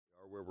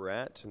where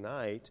we're at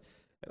tonight.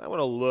 And I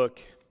want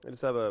to I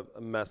just have a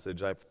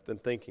message I've been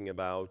thinking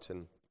about.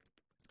 And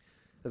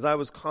as I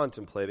was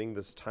contemplating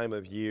this time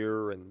of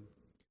year and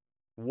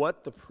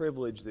what the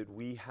privilege that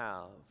we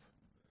have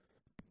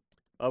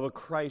of a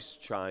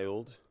Christ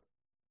child,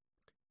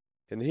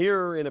 and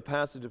here in a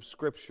passage of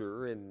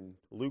Scripture in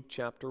Luke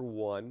chapter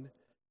 1,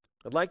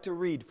 I'd like to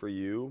read for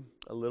you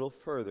a little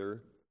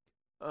further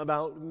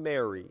about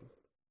Mary,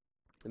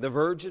 the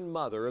virgin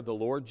mother of the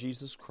Lord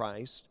Jesus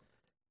Christ.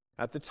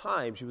 At the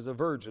time, she was a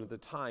virgin. At the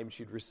time,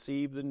 she'd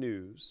received the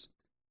news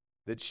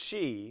that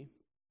she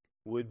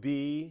would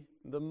be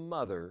the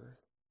mother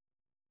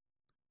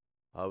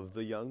of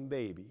the young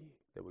baby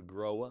that would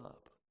grow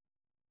up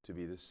to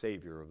be the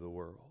Savior of the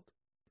world.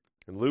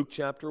 In Luke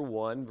chapter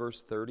 1,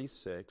 verse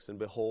 36, "And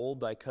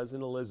behold, thy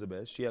cousin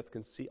Elizabeth, she hath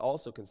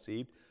also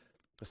conceived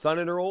a son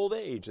in her old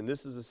age, and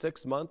this is the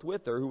 6th month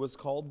with her, who was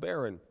called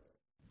barren.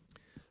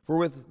 For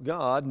with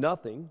God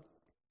nothing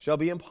shall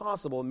be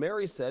impossible. And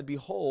Mary said,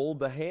 Behold,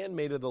 the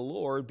handmaid of the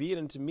Lord, be it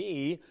unto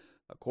me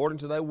according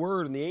to thy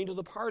word. And the angel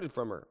departed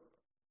from her."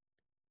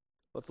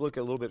 Let's look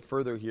a little bit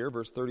further here,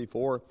 verse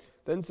 34.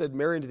 "Then said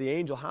Mary unto the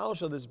angel, How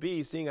shall this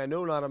be, seeing I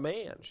know not a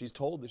man?" She's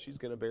told that she's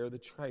going to bear the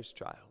Christ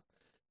child.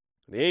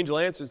 "And the angel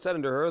answered and said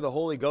unto her, The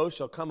Holy Ghost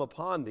shall come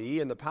upon thee,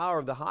 and the power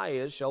of the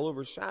highest shall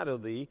overshadow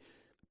thee.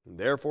 And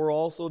therefore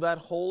also that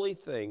holy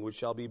thing which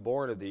shall be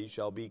born of thee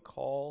shall be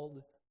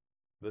called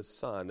the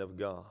Son of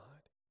God."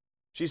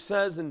 She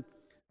says in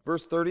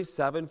verse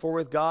 37, "For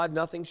with God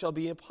nothing shall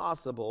be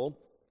impossible."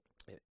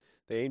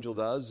 The angel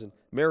does. "And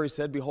Mary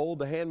said, Behold,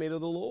 the handmaid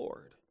of the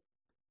Lord.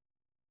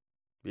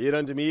 Be it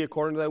unto me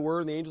according to thy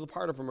word." And the angel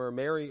departed from her.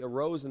 Mary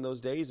arose in those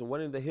days and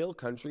went into the hill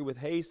country with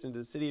haste into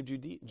the city of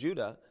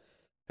Judah,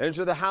 and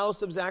entered the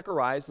house of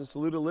Zacharias, and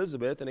saluted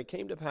Elizabeth. And it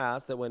came to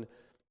pass that when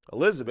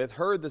Elizabeth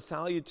heard the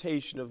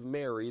salutation of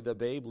Mary, the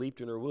babe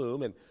leaped in her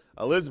womb, and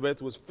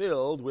Elizabeth was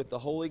filled with the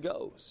Holy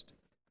Ghost.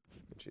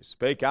 And she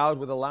spake out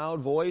with a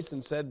loud voice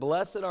and said,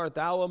 Blessed art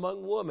thou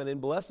among women,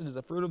 and blessed is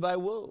the fruit of thy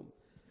womb.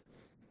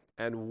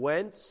 And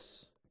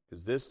whence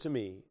is this to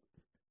me,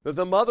 that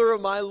the mother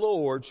of my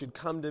Lord should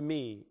come to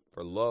me?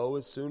 For lo,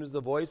 as soon as the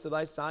voice of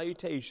thy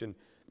salutation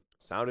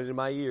sounded in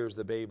my ears,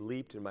 the babe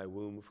leaped in my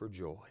womb for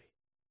joy.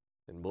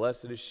 And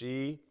blessed is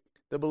she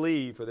that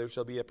believed, for there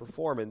shall be a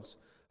performance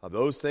of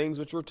those things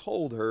which were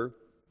told her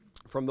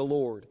from the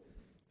Lord.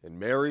 And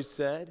Mary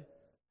said,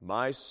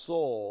 My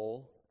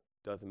soul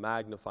doth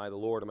magnify the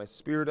Lord, and my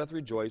spirit doth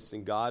rejoice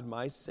in God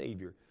my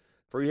Savior.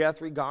 For he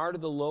hath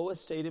regarded the low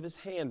estate of his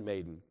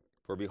handmaiden.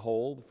 For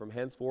behold, from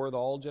henceforth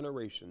all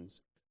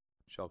generations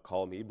shall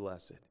call me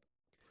blessed.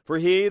 For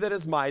he that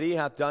is mighty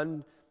hath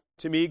done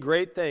to me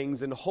great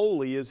things, and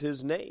holy is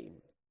his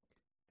name.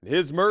 And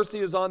his mercy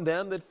is on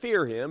them that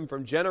fear him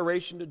from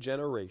generation to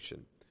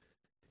generation."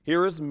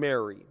 Here is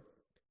Mary,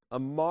 a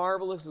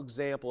marvelous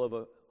example of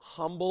a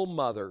humble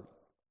mother,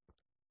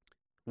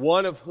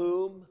 one of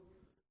whom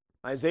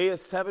Isaiah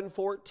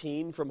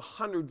 7:14 from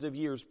hundreds of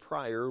years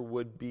prior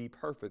would be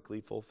perfectly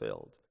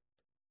fulfilled.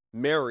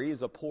 Mary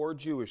is a poor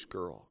Jewish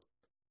girl.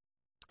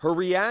 Her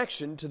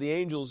reaction to the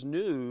angel's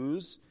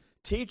news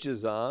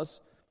teaches us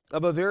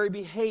of a very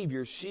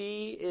behavior.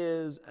 She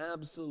is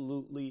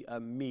absolutely a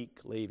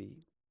meek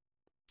lady.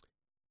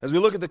 As we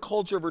look at the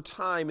culture of her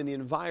time and the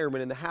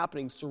environment and the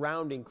happenings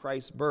surrounding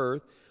Christ's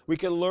birth, we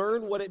can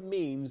learn what it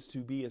means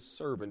to be a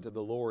servant of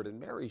the Lord, and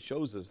Mary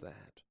shows us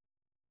that.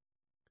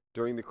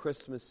 During the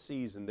Christmas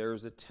season, there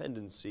is a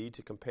tendency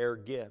to compare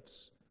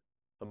gifts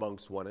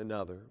amongst one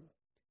another.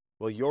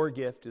 Well, your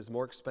gift is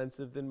more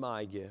expensive than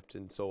my gift,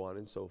 and so on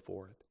and so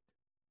forth.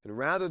 And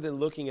rather than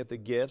looking at the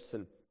gifts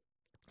and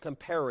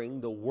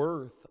comparing the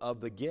worth of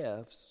the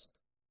gifts,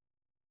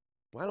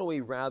 why don't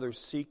we rather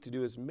seek to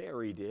do as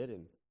Mary did,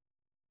 and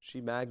she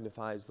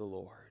magnifies the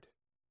Lord.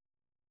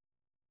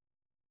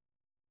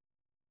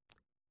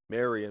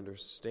 Mary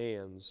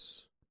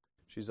understands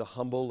she's a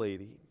humble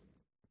lady.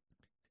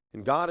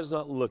 And God is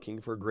not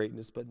looking for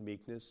greatness but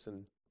meekness.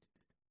 And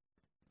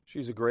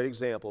she's a great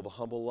example of a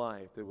humble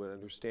life that would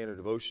understand her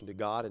devotion to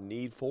God and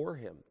need for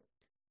him.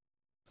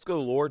 Let's go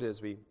to the Lord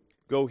as we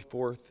go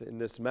forth in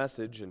this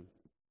message. And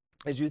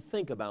as you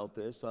think about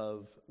this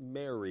of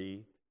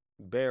Mary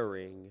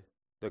bearing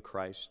the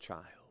Christ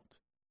child.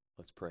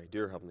 Let's pray.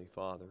 Dear Heavenly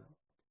Father,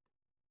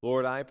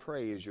 Lord, I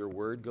pray as your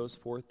word goes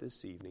forth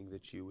this evening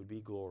that you would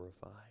be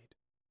glorified.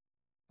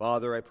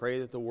 Father, I pray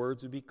that the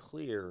words would be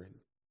clear, and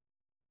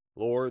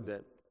Lord,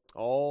 that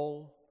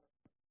all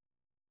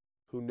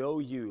who know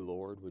you,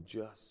 Lord, would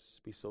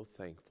just be so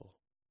thankful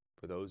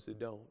for those that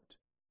don't.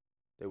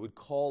 They would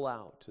call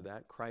out to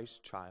that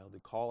Christ child, they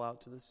call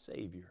out to the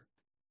Savior,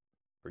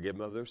 forgive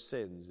them of their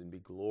sins, and be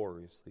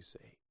gloriously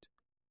saved.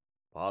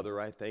 Father,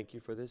 I thank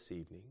you for this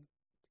evening.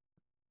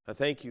 I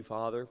thank you,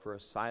 Father, for a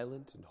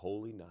silent and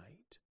holy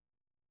night.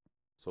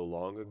 So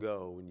long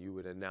ago when you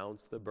would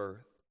announce the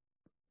birth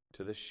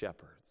to the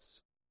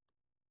shepherds.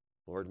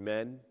 Lord,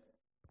 men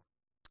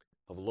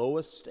of low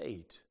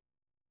estate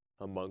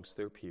amongst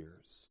their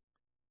peers,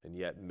 and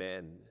yet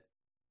men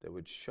that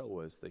would show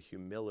us the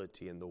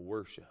humility and the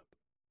worship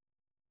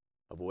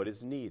of what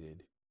is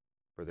needed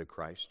for the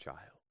Christ child.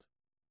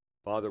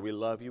 Father, we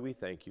love you. We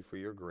thank you for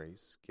your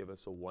grace. Give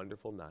us a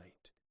wonderful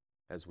night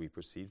as we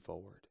proceed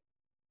forward.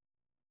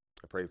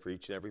 I pray for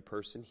each and every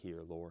person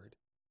here, Lord,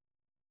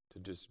 to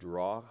just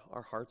draw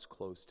our hearts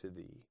close to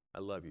thee. I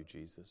love you,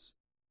 Jesus.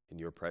 In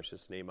your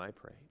precious name I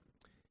pray.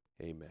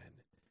 Amen.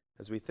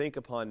 As we think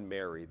upon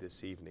Mary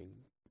this evening,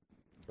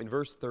 in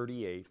verse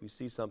 38, we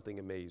see something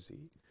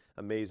amazing.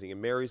 And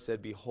Mary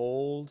said,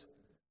 "Behold,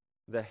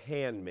 the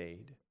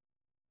handmaid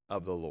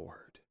of the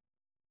Lord."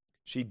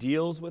 She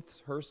deals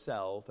with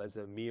herself as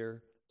a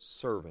mere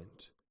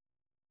servant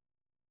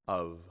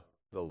of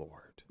the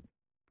Lord.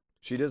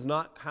 She does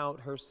not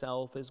count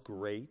herself as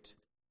great.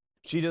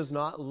 She does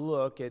not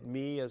look at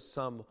me as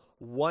some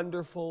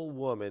wonderful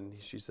woman.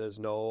 She says,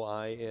 no,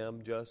 I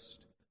am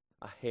just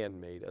a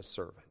handmaid, a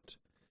servant.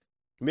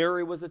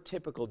 Mary was a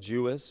typical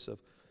Jewess.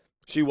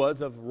 She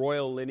was of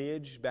royal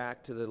lineage,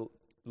 back to the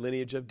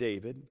lineage of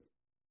David.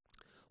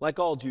 Like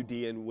all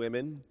Judean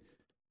women,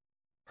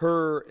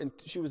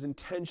 she was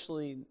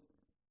intentionally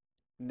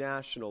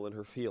national in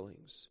her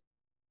feelings.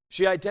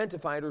 She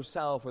identified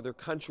herself with her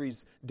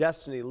country's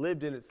destiny,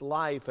 lived in its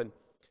life,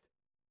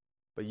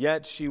 but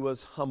yet she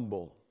was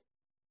humble.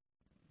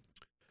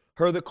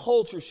 The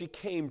culture she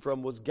came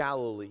from was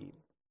Galilee.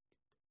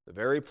 The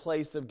very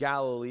place of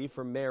Galilee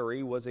for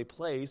Mary was a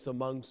place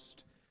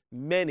amongst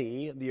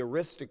many, the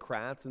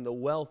aristocrats and the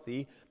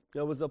wealthy.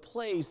 It was a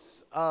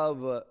place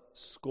of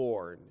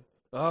scorn.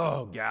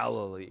 Oh,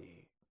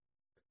 Galilee.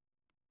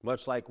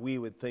 Much like we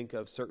would think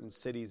of certain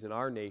cities in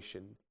our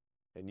nation,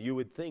 and you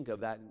would think of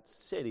that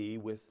city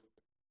with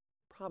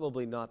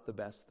probably not the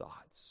best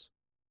thoughts.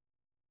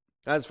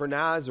 As for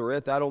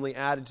Nazareth, that only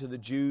added to the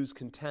Jews'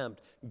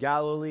 contempt.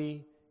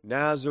 Galilee,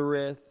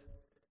 Nazareth.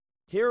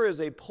 Here is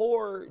a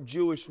poor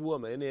Jewish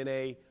woman in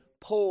a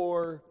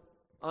poor,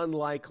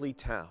 unlikely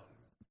town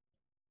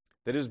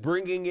that is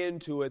bringing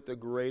into it the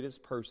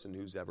greatest person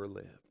who's ever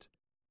lived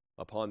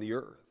upon the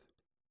earth.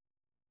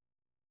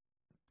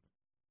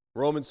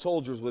 Roman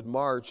soldiers would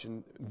march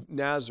in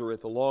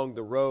Nazareth along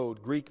the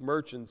road. Greek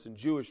merchants and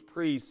Jewish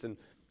priests and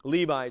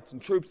Levites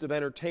and troops of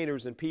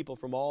entertainers and people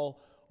from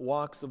all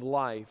walks of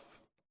life.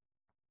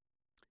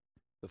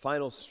 The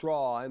final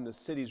straw in the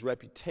city's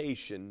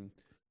reputation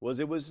was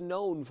it was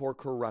known for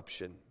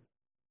corruption.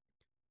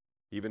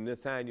 Even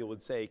Nathanael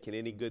would say, can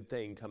any good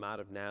thing come out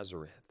of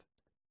Nazareth?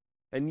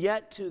 And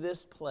yet to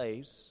this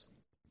place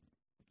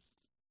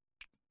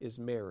is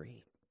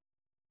Mary.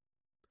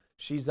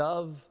 She's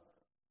of,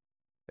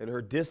 and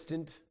her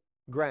distant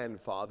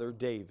grandfather,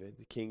 David,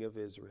 the king of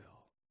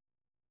Israel.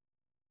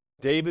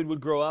 David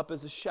would grow up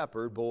as a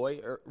shepherd boy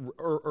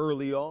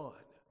early on.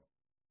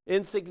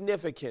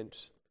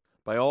 Insignificant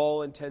by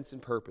all intents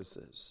and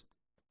purposes.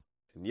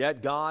 And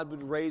yet God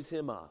would raise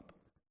him up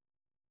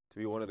to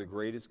be one of the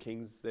greatest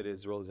kings that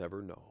Israel has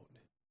ever known.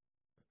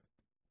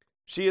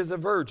 She is a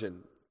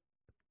virgin,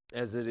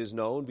 as it is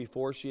known,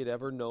 before she had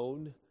ever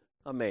known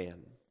a man.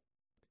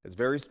 It's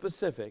very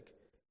specific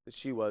that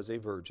she was a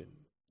virgin.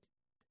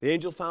 The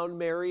angel found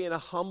Mary in a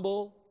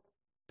humble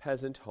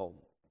peasant home.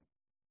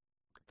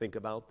 Think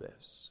about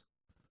this.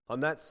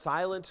 On that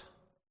silent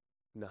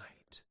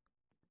night,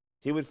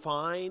 he would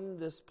find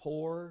this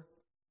poor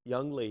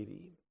young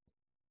lady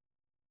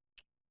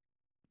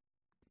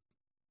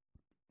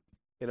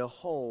in a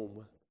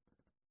home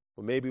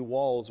where maybe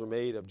walls were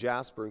made of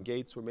jasper and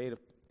gates were made of,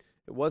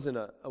 it wasn't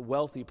a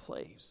wealthy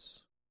place.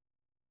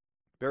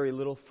 Very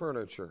little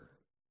furniture.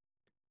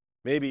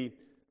 Maybe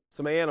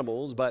some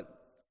animals, but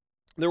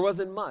there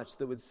wasn't much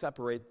that would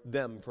separate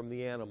them from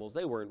the animals.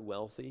 They weren't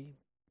wealthy.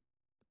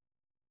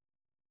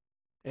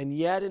 And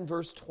yet in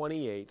verse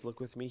 28, look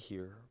with me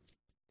here.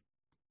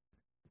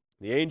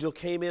 The angel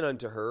came in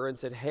unto her and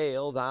said,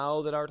 Hail,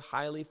 thou that art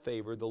highly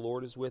favored, the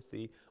Lord is with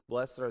thee.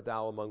 Blessed art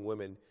thou among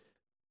women.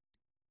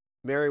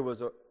 Mary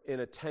was in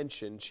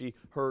attention.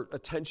 Her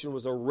attention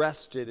was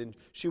arrested and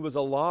she was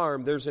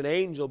alarmed. There's an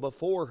angel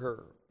before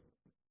her.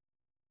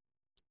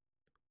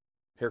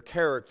 Her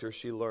character,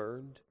 she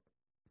learned,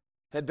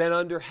 had been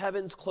under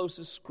heaven's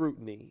closest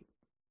scrutiny.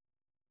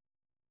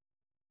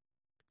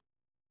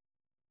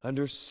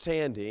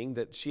 Understanding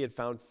that she had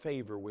found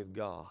favor with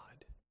God.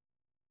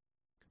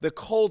 The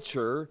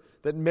culture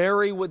that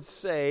Mary would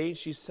say,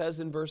 she says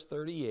in verse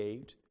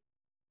 38,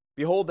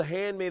 Behold, the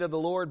handmaid of the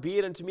Lord, be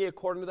it unto me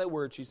according to thy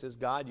word. She says,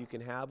 God, you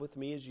can have with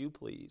me as you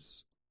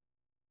please.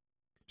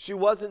 She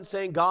wasn't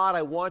saying, God,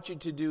 I want you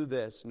to do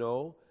this.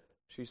 No,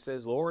 she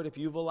says, Lord, if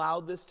you've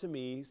allowed this to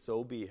me,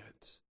 so be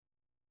it.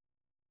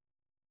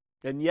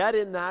 And yet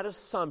in that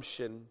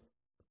assumption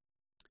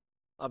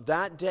of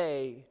that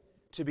day,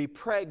 to be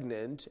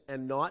pregnant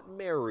and not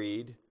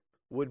married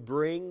would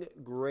bring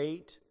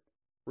great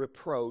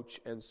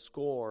reproach and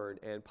scorn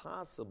and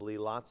possibly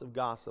lots of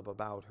gossip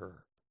about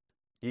her,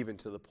 even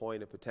to the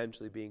point of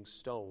potentially being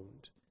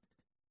stoned.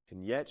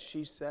 And yet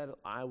she said,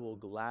 I will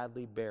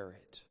gladly bear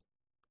it.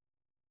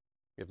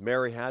 If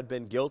Mary had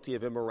been guilty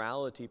of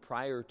immorality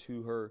prior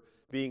to her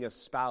being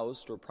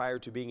espoused or prior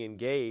to being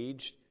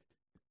engaged,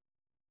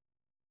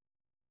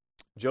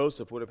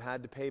 Joseph would have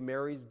had to pay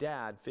Mary's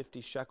dad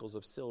 50 shekels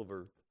of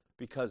silver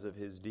because of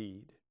his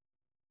deed.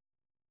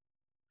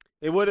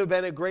 It would have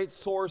been a great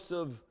source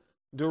of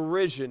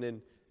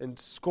derision and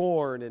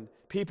scorn, and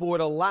people would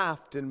have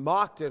laughed and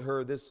mocked at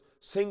her, this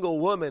single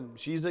woman.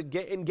 She's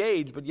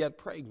engaged but yet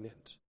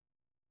pregnant.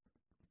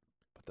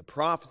 But the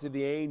prophecy of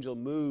the angel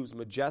moves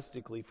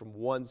majestically from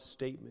one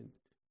statement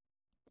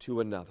to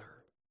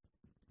another.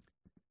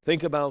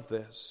 Think about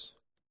this.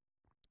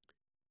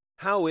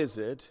 How is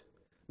it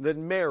that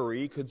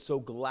Mary could so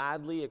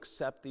gladly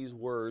accept these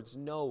words,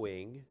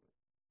 knowing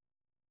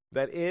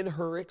that in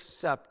her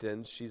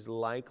acceptance she's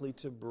likely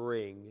to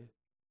bring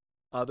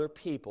other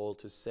people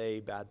to say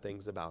bad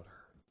things about her?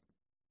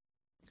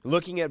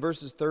 Looking at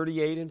verses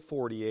 38 and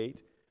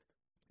 48,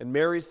 and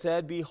Mary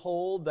said,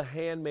 Behold, the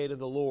handmaid of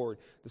the Lord.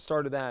 The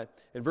start of that.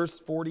 In verse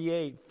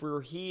 48,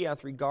 For he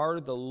hath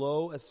regarded the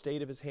low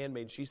estate of his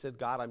handmaid. She said,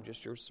 God, I'm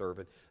just your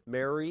servant.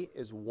 Mary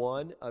is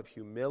one of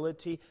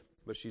humility,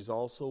 but she's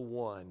also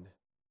one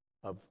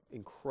of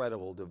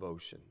incredible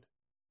devotion.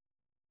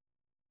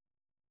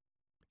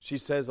 She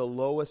says, a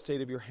low estate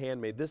of your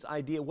handmaid. This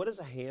idea, what is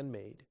a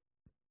handmaid?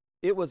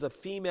 It was a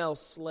female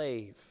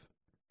slave.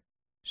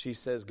 She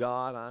says,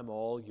 God, I'm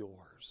all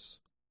yours.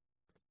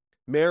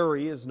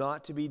 Mary is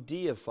not to be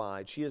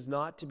deified. She is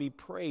not to be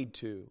prayed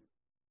to.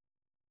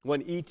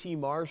 When E.T.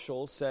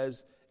 Marshall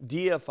says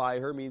deify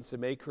her means to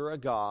make her a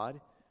god,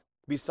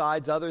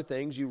 besides other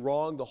things, you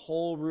wrong the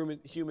whole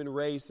human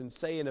race and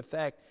say, in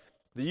effect,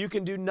 that you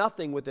can do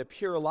nothing with a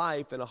pure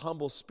life and a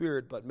humble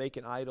spirit but make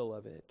an idol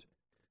of it.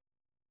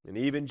 And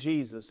even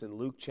Jesus in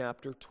Luke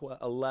chapter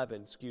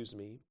 11,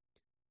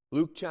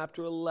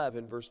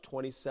 verse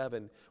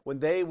 27, when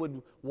they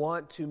would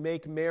want to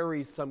make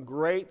Mary some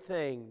great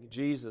thing,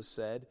 Jesus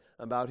said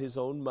about his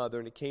own mother,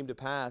 and it came to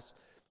pass,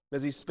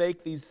 as he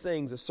spake these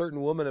things, a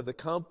certain woman of the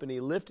company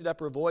lifted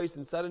up her voice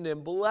and said unto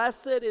him,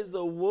 Blessed is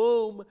the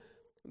womb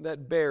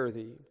that bare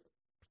thee,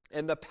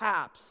 and the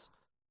paps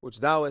which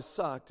thou hast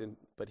sucked.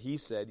 But he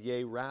said,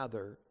 Yea,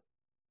 rather,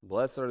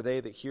 blessed are they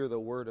that hear the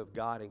word of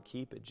God and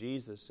keep it.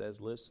 Jesus says,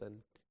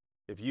 listen,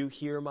 if you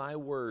hear my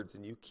words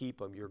and you keep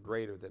them, you're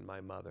greater than my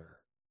mother.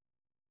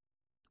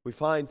 We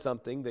find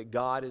something that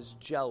God is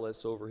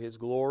jealous over his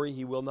glory.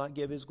 He will not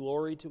give his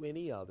glory to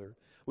any other.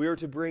 We are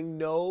to bring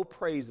no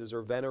praises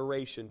or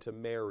veneration to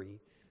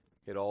Mary.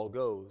 It all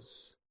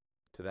goes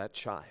to that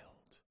child.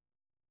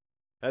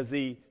 As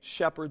the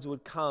shepherds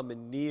would come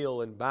and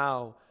kneel and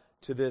bow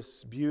to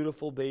this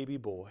beautiful baby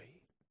boy,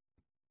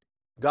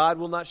 God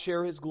will not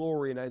share his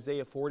glory in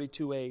Isaiah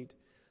 42:8.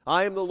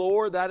 I am the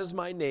Lord, that is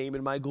my name,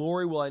 and my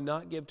glory will I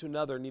not give to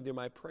another, neither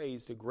my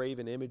praise to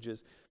graven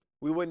images.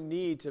 We wouldn't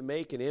need to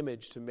make an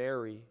image to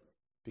Mary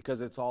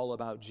because it's all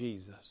about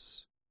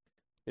Jesus.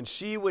 And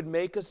she would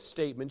make a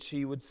statement.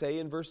 She would say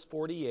in verse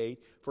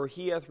 48, For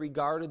he hath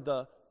regarded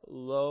the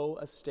low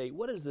estate.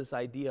 What is this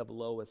idea of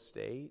low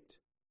estate?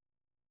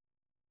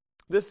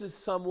 This is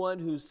someone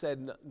who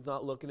said,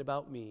 not looking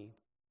about me.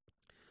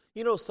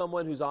 You know,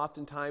 someone who's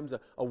oftentimes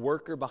a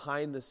worker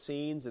behind the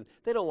scenes, and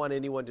they don't want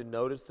anyone to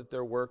notice that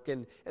they're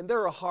working, and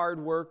they're a hard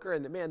worker,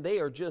 and man, they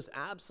are just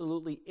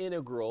absolutely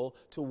integral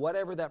to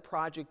whatever that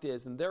project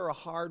is, and they're a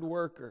hard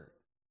worker.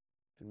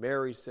 And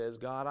Mary says,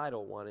 God, I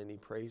don't want any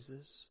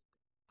praises.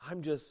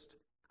 I'm just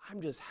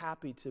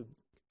happy to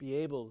be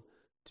able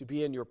to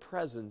be in your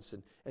presence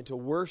and to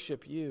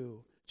worship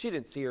you. She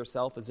didn't see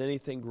herself as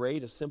anything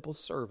great, a simple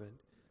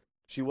servant.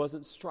 She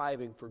wasn't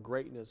striving for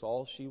greatness.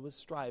 All she was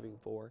striving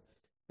for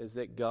is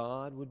that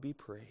God would be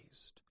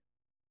praised.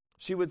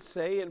 She would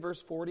say in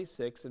verse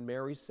 46, and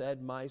Mary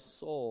said, My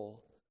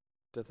soul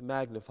doth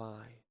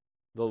magnify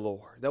the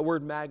Lord. That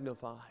word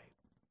magnify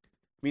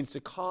means to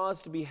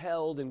cause to be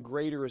held in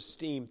greater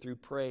esteem through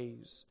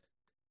praise.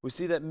 We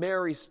see that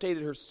Mary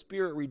stated her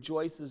spirit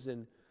rejoices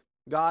in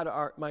God,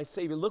 my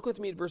Savior. Look with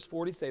me at verse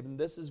 47.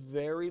 This is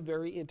very,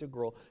 very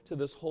integral to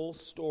this whole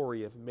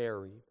story of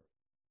Mary.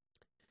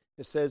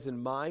 It says,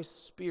 And my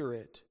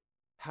spirit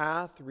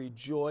hath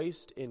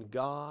rejoiced in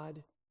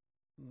God,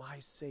 my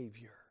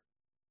Savior.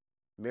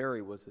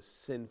 Mary was a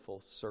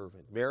sinful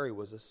servant. Mary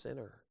was a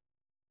sinner.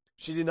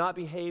 She did not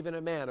behave in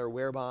a manner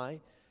whereby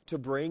to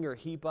bring or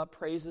heap up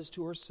praises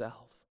to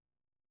herself.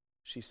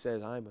 She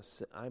said, I'm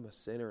a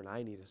sinner and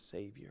I need a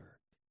Savior.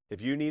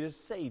 If you need a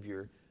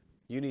Savior,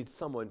 you need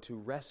someone to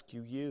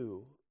rescue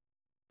you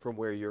from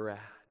where you're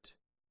at.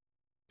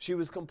 She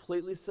was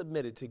completely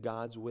submitted to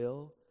God's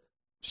will.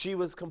 She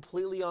was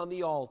completely on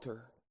the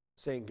altar,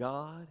 saying,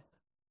 God,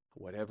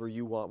 whatever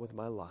you want with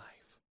my life.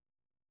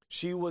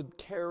 She would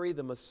carry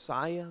the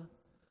Messiah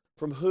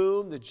from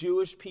whom the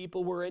Jewish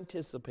people were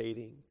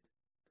anticipating.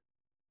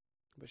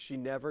 But she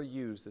never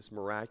used this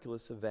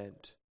miraculous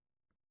event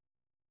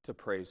to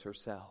praise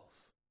herself.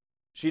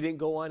 She didn't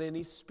go on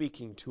any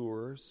speaking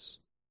tours.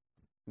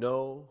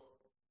 No,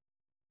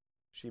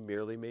 she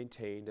merely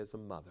maintained as a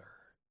mother.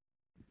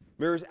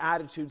 Mary's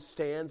attitude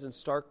stands in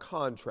stark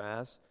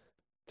contrast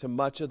to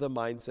much of the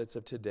mindsets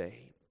of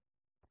today.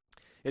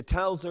 It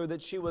tells her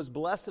that she was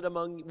blessed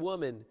among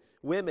women,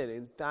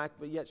 in fact,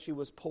 but yet she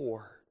was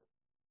poor.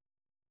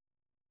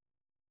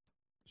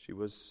 She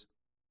was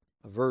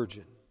a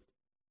virgin.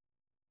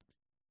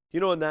 You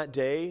know, in that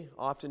day,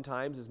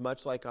 oftentimes, is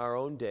much like our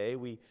own day,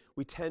 we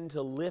tend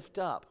to lift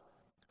up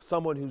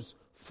someone who's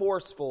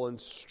forceful and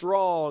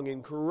strong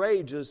and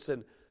courageous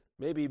and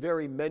maybe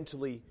very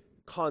mentally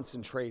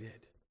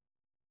concentrated.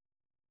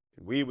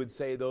 And we would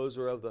say those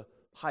are of the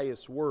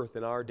highest worth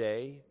in our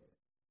day.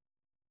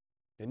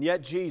 And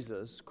yet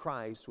Jesus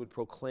Christ would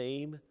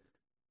proclaim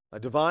a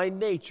divine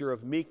nature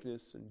of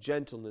meekness and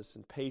gentleness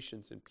and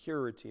patience and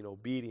purity and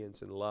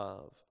obedience and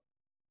love.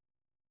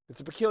 It's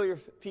a peculiar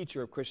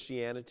feature of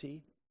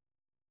Christianity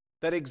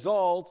that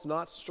exalts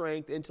not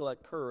strength,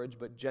 intellect, courage,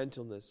 but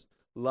gentleness,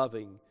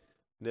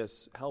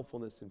 lovingness,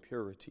 helpfulness, and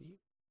purity.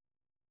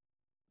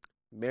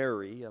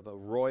 Mary, of a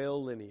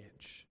royal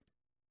lineage,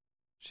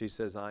 she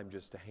says, I'm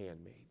just a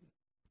handmaid.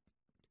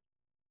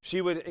 She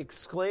would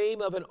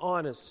exclaim of an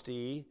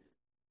honesty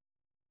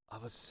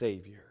of a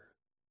Savior.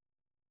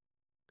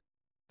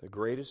 The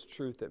greatest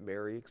truth that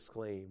Mary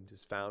exclaimed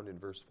is found in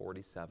verse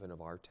 47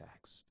 of our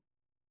text.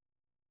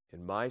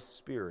 And my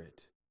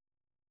spirit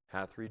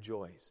hath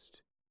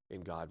rejoiced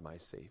in God my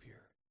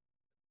Savior.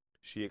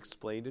 She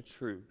explained a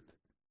truth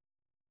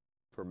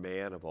for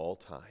man of all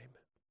time,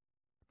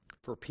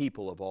 for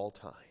people of all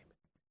time.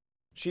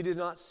 She did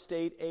not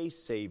state a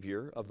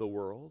Savior of the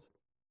world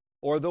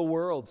or the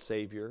world's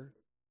Savior,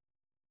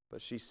 but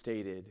she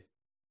stated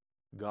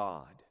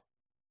God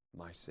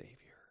my Savior.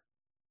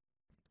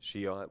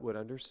 She would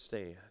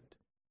understand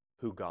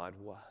who God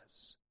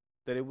was,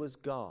 that it was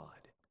God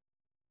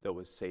that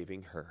was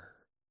saving her.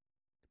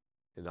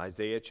 In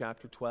Isaiah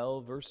chapter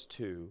 12, verse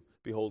 2,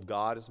 behold,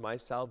 God is my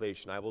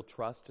salvation. I will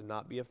trust and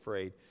not be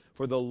afraid,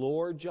 for the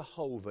Lord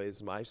Jehovah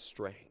is my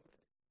strength.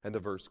 And the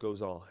verse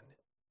goes on.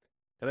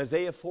 In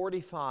Isaiah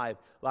 45,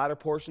 latter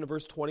portion of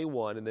verse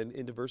 21, and then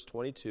into verse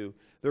 22,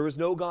 there is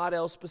no God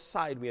else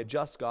beside me, a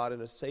just God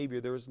and a Savior.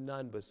 There is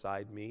none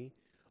beside me.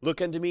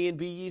 Look unto me and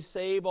be ye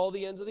saved, all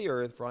the ends of the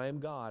earth, for I am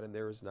God and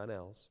there is none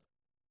else.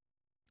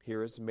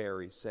 Here is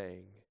Mary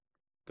saying,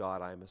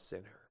 God, I am a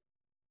sinner.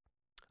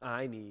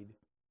 I need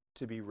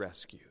to be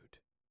rescued.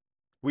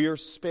 We are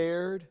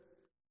spared.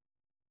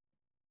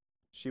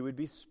 She would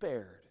be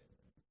spared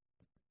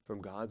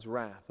from God's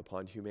wrath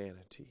upon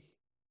humanity.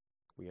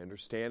 We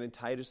understand in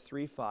Titus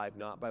 3:5,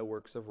 not by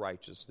works of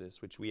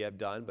righteousness, which we have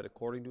done, but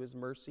according to his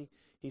mercy,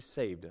 he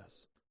saved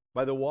us.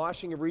 By the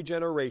washing of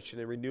regeneration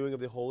and renewing of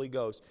the Holy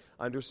Ghost.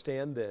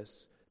 Understand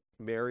this.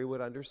 Mary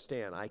would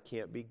understand, I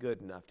can't be good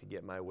enough to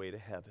get my way to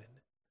heaven.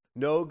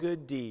 No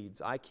good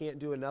deeds. I can't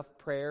do enough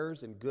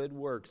prayers and good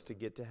works to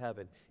get to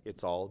heaven.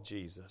 It's all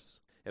Jesus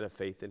and a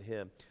faith in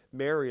him.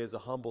 Mary, as a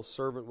humble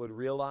servant, would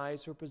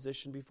realize her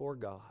position before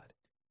God.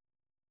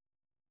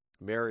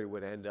 Mary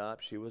would end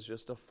up, she was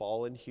just a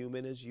fallen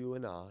human as you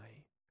and I,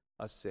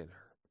 a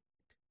sinner.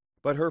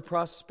 But her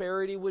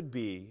prosperity would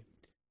be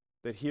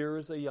that here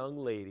is a young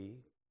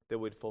lady that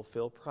would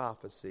fulfill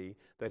prophecy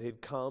that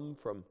had come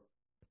from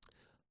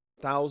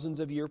thousands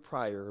of years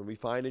prior. And we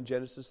find in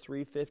Genesis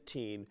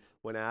 3:15,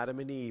 when Adam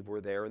and Eve were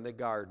there in the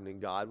garden,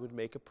 and God would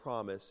make a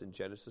promise in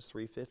Genesis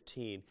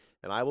 3:15,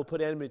 and I will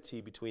put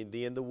enmity between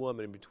thee and the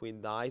woman, and between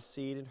thy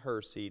seed and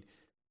her seed.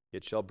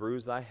 It shall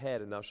bruise thy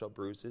head, and thou shalt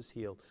bruise his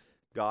heel.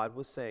 God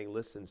was saying,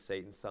 listen,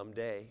 Satan,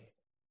 someday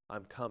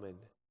I'm coming,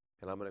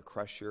 and I'm going to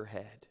crush your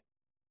head.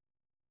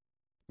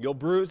 You'll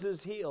bruise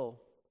his heel,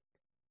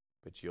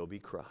 but you'll be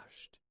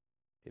crushed.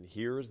 And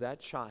here is that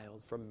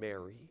child from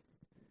Mary,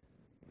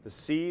 the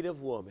seed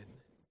of woman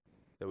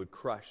that would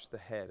crush the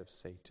head of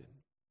Satan.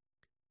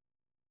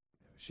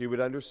 She would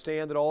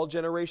understand that all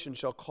generations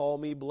shall call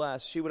me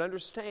blessed. She would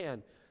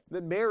understand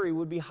that Mary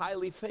would be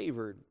highly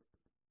favored.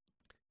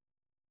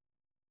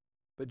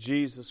 But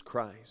Jesus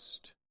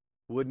Christ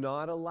would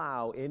not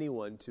allow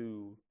anyone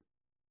to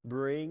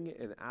bring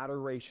an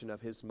adoration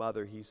of his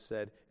mother. He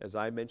said, as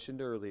I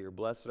mentioned earlier,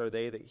 blessed are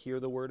they that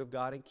hear the word of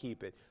God and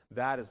keep it.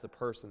 That is the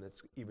person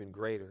that's even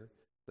greater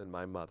than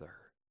my mother.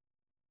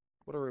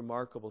 What a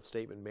remarkable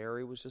statement.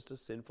 Mary was just a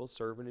sinful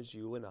servant as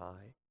you and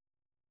I.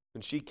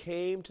 And she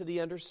came to the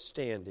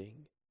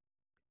understanding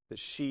that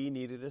she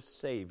needed a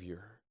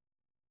Savior.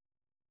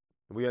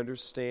 And we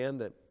understand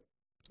that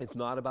it's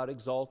not about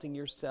exalting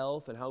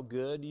yourself and how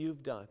good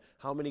you've done,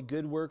 how many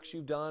good works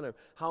you've done, or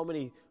how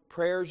many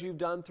prayers you've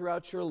done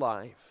throughout your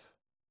life.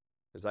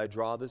 As I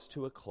draw this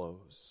to a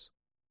close,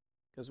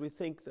 as we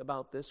think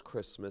about this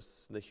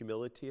Christmas and the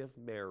humility of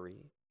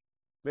Mary,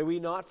 may we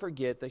not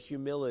forget that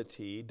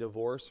humility,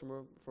 divorced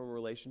from a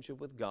relationship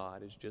with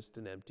God, is just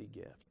an empty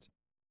gift.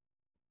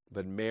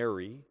 But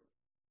Mary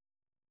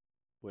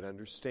would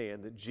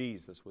understand that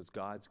Jesus was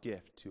God's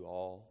gift to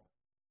all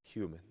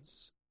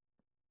humans.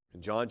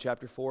 In John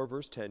chapter 4,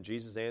 verse 10,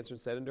 Jesus answered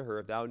and said unto her,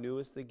 if thou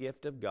knewest the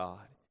gift of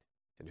God,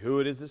 and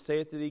who it is that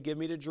saith to thee, give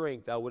me to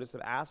drink, thou wouldst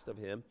have asked of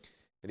him,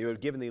 and he would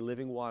have given thee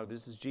living water.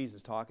 This is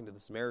Jesus talking to the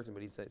Samaritan,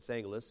 but he's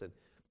saying, listen,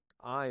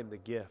 I am the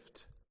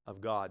gift of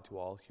God to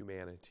all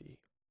humanity.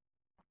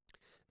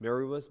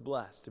 Mary was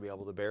blessed to be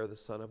able to bear the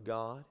Son of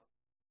God.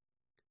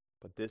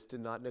 But this did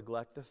not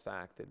neglect the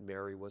fact that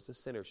Mary was a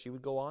sinner. She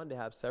would go on to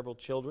have several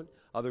children,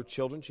 other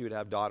children. She would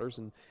have daughters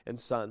and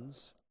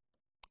sons,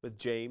 with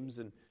James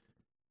and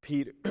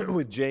Peter,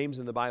 with James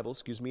in the Bible,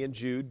 and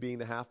Jude being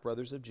the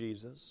half-brothers of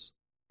Jesus.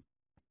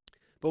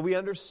 But we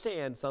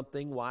understand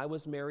something. Why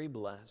was Mary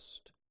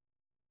blessed?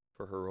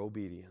 For her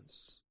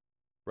obedience.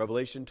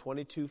 Revelation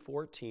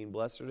 22:14,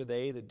 blessed are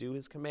they that do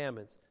his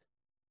commandments,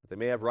 that they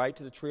may have right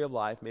to the tree of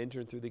life, may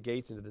enter through the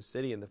gates into the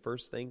city. And the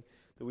first thing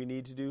that we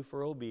need to do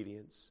for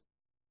obedience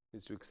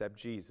is to accept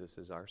Jesus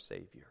as our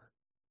Savior.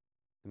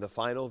 And the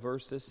final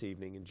verse this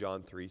evening in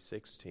John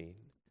 3:16,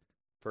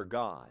 for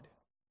God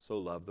so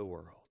loved the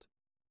world,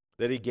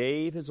 that he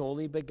gave his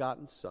only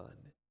begotten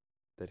Son,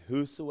 that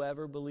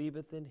whosoever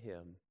believeth in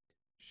him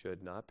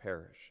should not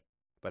perish,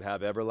 but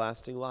have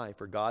everlasting life.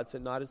 For God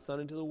sent not his Son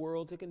into the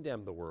world to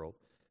condemn the world,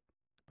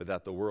 but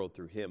that the world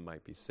through him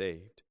might be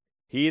saved.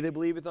 He that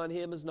believeth on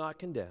him is not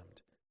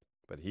condemned,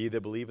 but he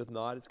that believeth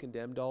not is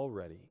condemned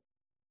already,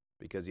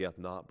 because he hath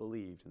not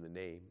believed in the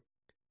name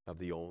of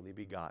the only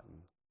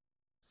begotten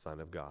Son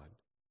of God.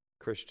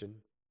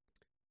 Christian,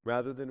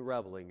 rather than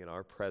reveling in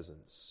our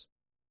presence,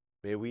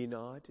 may we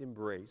not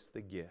embrace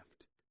the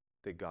gift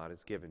that God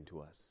has given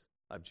to us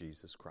of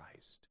Jesus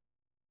Christ.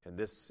 And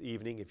this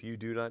evening, if you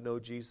do not know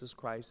Jesus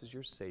Christ as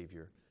your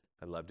Savior,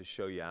 I'd love to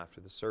show you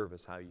after the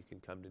service how you can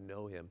come to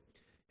know him.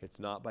 It's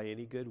not by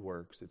any good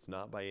works. It's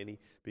not by any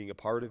being a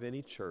part of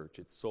any church.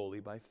 It's solely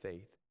by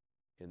faith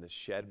in the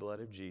shed blood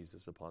of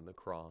Jesus upon the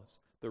cross.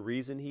 The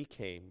reason he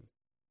came,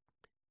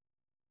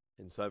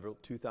 and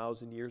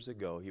 2,000 years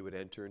ago, he would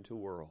enter into the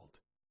world.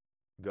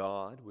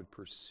 God would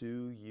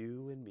pursue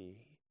you and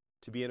me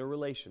to be in a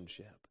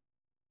relationship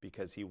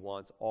because he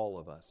wants all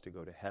of us to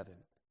go to heaven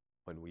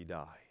when we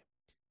die.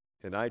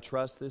 And I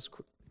trust this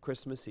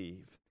Christmas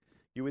Eve,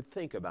 you would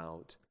think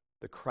about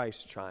the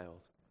Christ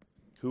child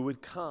who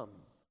would come.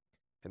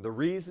 And the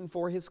reason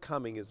for his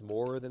coming is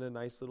more than a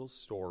nice little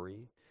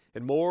story,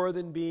 and more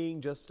than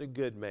being just a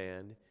good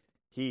man.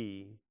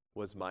 He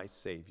was my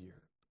Savior.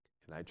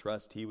 And I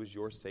trust he was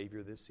your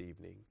Savior this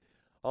evening.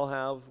 I'll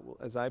have,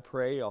 as I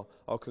pray,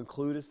 I'll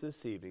conclude us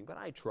this evening. But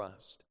I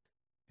trust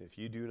if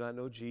you do not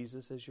know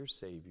Jesus as your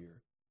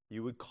Savior,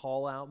 you would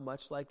call out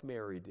much like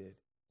Mary did,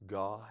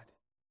 God,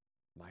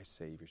 my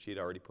Savior. She had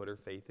already put her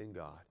faith in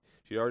God.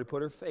 She had already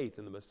put her faith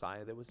in the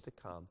Messiah that was to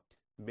come.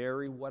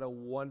 Mary, what a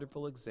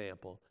wonderful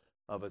example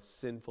of a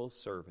sinful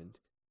servant.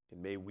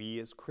 And may we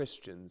as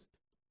Christians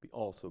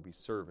also be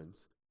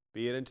servants.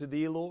 Be it unto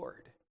thee,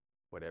 Lord,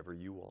 whatever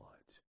you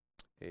want.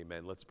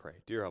 Amen. Let's pray.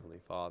 Dear Heavenly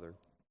Father,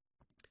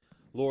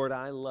 Lord,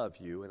 I love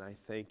you and I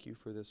thank you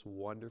for this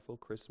wonderful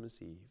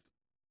Christmas Eve.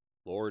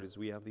 Lord, as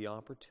we have the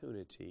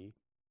opportunity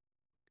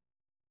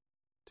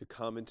to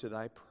come into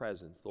thy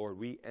presence, Lord,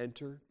 we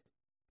enter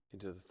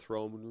into the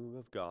throne room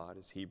of God,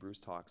 as Hebrews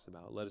talks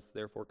about. Let us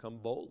therefore come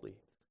boldly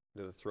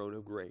into the throne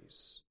of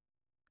grace.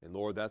 And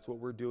Lord, that's what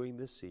we're doing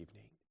this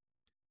evening.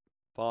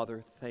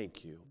 Father,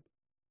 thank you.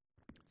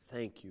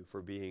 Thank you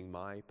for being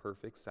my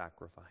perfect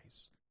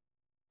sacrifice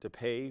to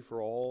pay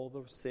for all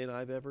the sin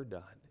I've ever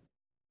done.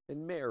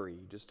 And Mary,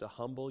 just a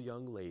humble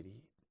young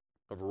lady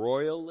of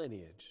royal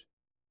lineage.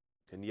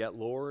 And yet,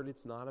 Lord,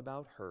 it's not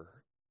about her.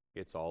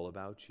 It's all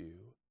about you.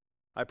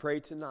 I pray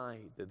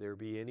tonight that there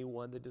be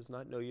anyone that does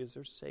not know you as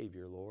their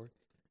Savior, Lord.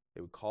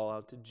 They would call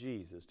out to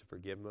Jesus to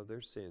forgive them of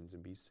their sins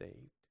and be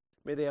saved.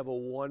 May they have a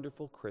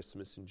wonderful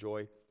Christmas.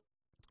 Enjoy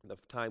the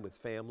time with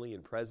family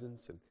and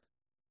presents. And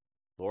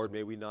Lord,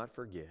 may we not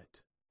forget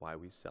why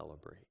we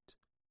celebrate.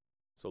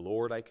 So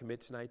Lord, I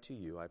commit tonight to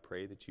you. I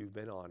pray that you've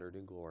been honored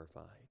and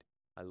glorified.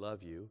 I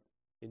love you.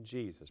 In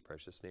Jesus'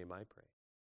 precious name I pray.